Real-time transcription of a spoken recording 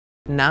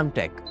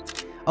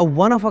NAMTECH, a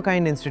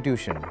one-of-a-kind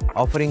institution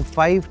offering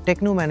 5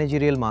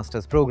 techno-managerial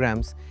master's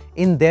programs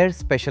in their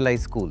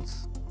specialized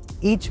schools,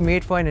 each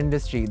made for an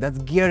industry that's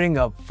gearing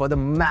up for the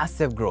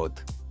massive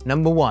growth.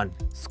 Number 1.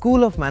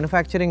 School of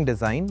Manufacturing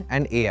Design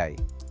and AI.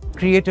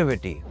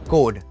 Creativity,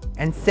 code,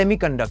 and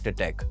semiconductor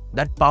tech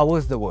that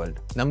powers the world.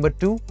 Number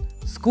 2.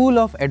 School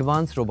of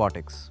Advanced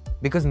Robotics,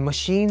 because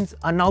machines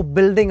are now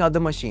building other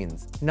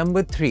machines.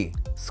 Number 3.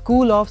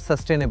 School of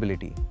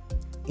Sustainability,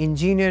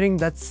 engineering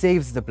that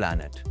saves the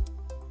planet.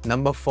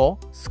 Number 4.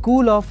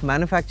 School of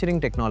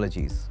Manufacturing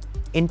Technologies,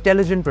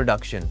 intelligent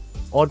production,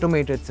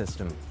 automated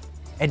system,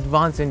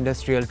 advanced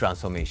industrial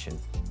transformation.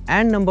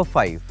 And number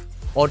 5.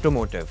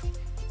 Automotive,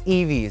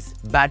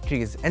 EVs,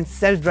 batteries, and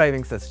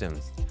self-driving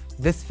systems.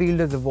 This field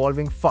is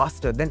evolving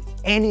faster than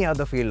any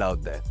other field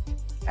out there.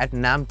 At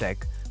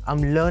NAMTECH,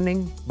 I'm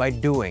learning by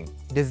doing,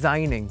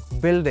 designing,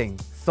 building,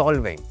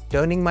 solving,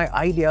 turning my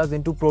ideas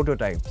into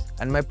prototypes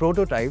and my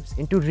prototypes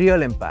into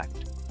real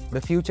impact.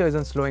 The future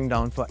isn't slowing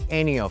down for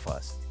any of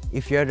us.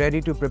 If you're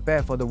ready to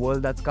prepare for the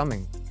world that's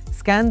coming,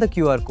 scan the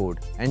QR code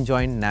and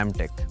join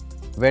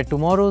NAMTECH, where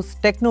tomorrow's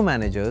techno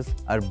managers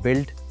are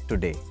built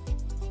today.